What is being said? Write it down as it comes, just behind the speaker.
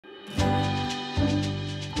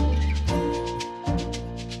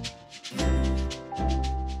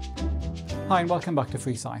Hi and welcome back to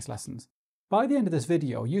Free Science Lessons. By the end of this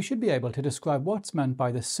video, you should be able to describe what's meant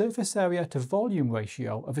by the surface area to volume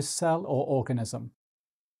ratio of a cell or organism.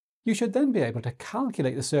 You should then be able to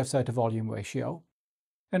calculate the surface area to volume ratio.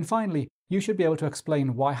 And finally, you should be able to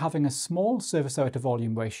explain why having a small surface area to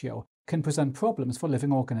volume ratio can present problems for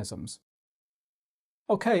living organisms.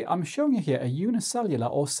 Okay, I'm showing you here a unicellular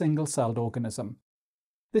or single-celled organism.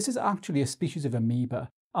 This is actually a species of amoeba,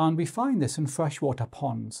 and we find this in freshwater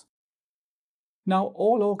ponds. Now,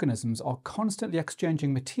 all organisms are constantly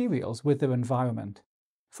exchanging materials with their environment.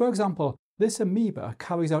 For example, this amoeba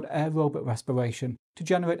carries out aerobic respiration to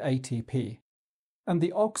generate ATP, and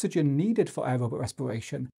the oxygen needed for aerobic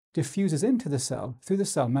respiration diffuses into the cell through the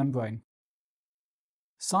cell membrane.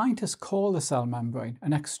 Scientists call the cell membrane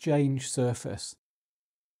an exchange surface.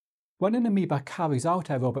 When an amoeba carries out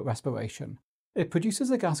aerobic respiration, it produces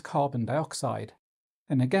the gas carbon dioxide.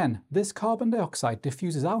 And again, this carbon dioxide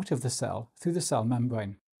diffuses out of the cell through the cell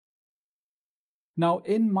membrane. Now,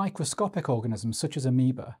 in microscopic organisms such as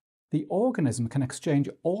amoeba, the organism can exchange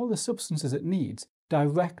all the substances it needs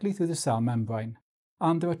directly through the cell membrane,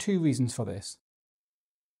 and there are two reasons for this.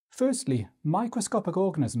 Firstly, microscopic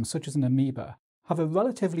organisms such as an amoeba have a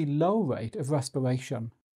relatively low rate of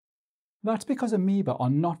respiration. That's because amoeba are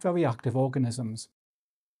not very active organisms.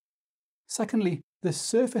 Secondly, the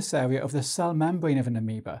surface area of the cell membrane of an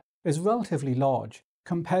amoeba is relatively large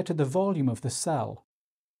compared to the volume of the cell.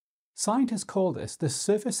 Scientists call this the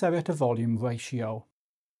surface area to volume ratio.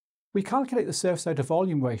 We calculate the surface area to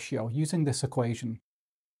volume ratio using this equation.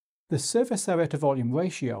 The surface area to volume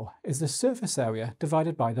ratio is the surface area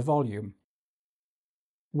divided by the volume.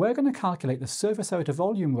 We're going to calculate the surface area to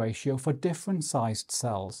volume ratio for different sized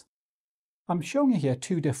cells. I'm showing you here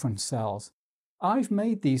two different cells. I've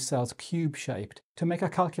made these cells cube-shaped to make our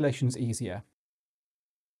calculations easier.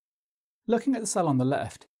 Looking at the cell on the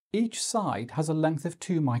left, each side has a length of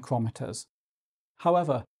 2 micrometers.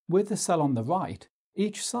 However, with the cell on the right,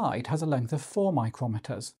 each side has a length of 4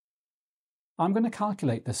 micrometers. I'm going to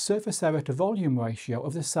calculate the surface area to volume ratio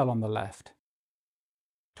of the cell on the left.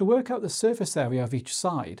 To work out the surface area of each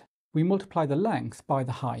side, we multiply the length by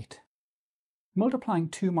the height. Multiplying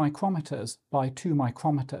 2 micrometers by 2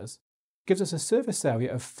 micrometers gives us a surface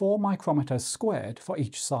area of 4 micrometers squared for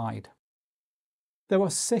each side. There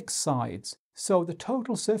are 6 sides, so the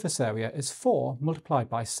total surface area is 4 multiplied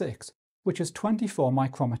by 6, which is 24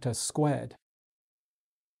 micrometers squared.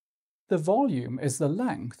 The volume is the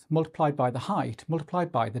length multiplied by the height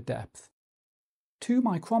multiplied by the depth. 2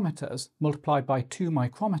 micrometers multiplied by 2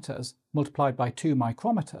 micrometers multiplied by 2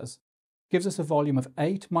 micrometers gives us a volume of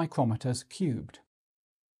 8 micrometers cubed.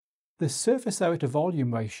 The surface area to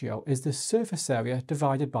volume ratio is the surface area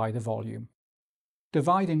divided by the volume.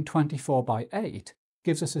 Dividing 24 by 8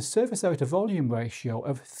 gives us a surface area to volume ratio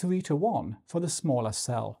of 3:1 for the smaller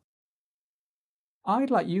cell. I'd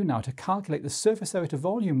like you now to calculate the surface area to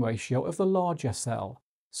volume ratio of the larger cell,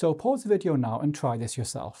 so pause the video now and try this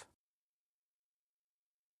yourself.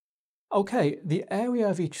 Okay, the area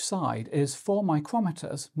of each side is 4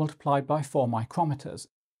 micrometers multiplied by 4 micrometers,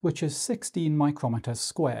 which is 16 micrometers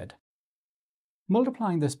squared.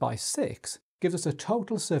 Multiplying this by 6 gives us a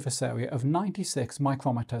total surface area of 96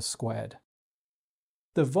 micrometers squared.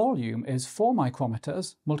 The volume is 4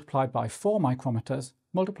 micrometers multiplied by 4 micrometers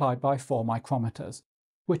multiplied by 4 micrometers,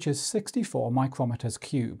 which is 64 micrometers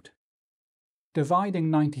cubed.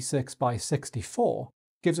 Dividing 96 by 64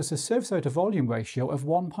 gives us a surface area to volume ratio of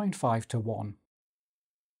 1.5:1.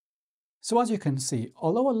 So as you can see,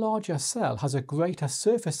 although a larger cell has a greater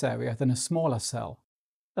surface area than a smaller cell,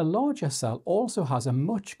 a larger cell also has a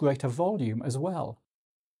much greater volume as well.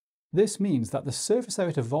 This means that the surface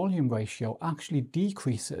area to volume ratio actually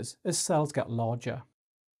decreases as cells get larger.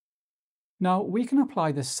 Now, we can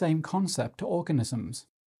apply this same concept to organisms.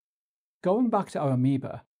 Going back to our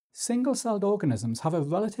amoeba, single-celled organisms have a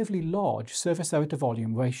relatively large surface area to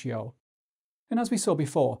volume ratio. And as we saw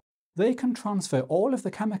before, they can transfer all of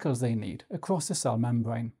the chemicals they need across the cell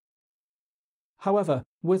membrane. However,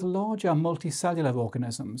 with larger multicellular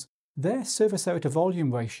organisms, their surface area to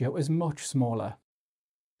volume ratio is much smaller.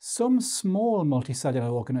 Some small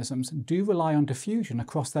multicellular organisms do rely on diffusion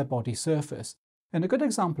across their body surface, and a good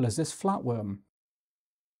example is this flatworm.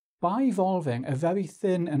 By evolving a very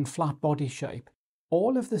thin and flat body shape,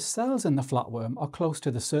 all of the cells in the flatworm are close to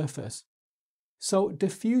the surface. So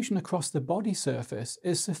diffusion across the body surface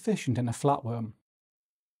is sufficient in a flatworm.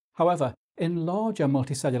 However, in larger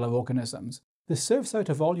multicellular organisms, the surface area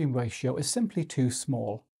to volume ratio is simply too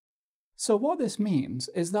small. So what this means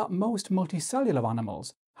is that most multicellular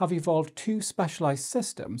animals have evolved two specialized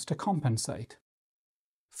systems to compensate.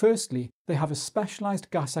 Firstly, they have a specialised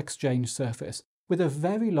gas exchange surface with a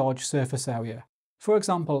very large surface area, for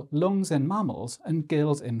example lungs in mammals and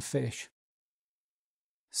gills in fish.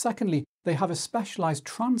 Secondly, they have a specialised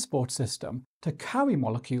transport system to carry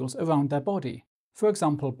molecules around their body, for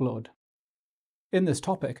example blood. In this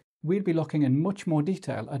topic, we'll be looking in much more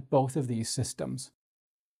detail at both of these systems.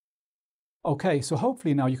 Okay, so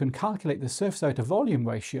hopefully now you can calculate the surface area to volume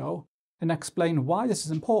ratio and explain why this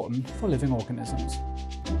is important for living organisms.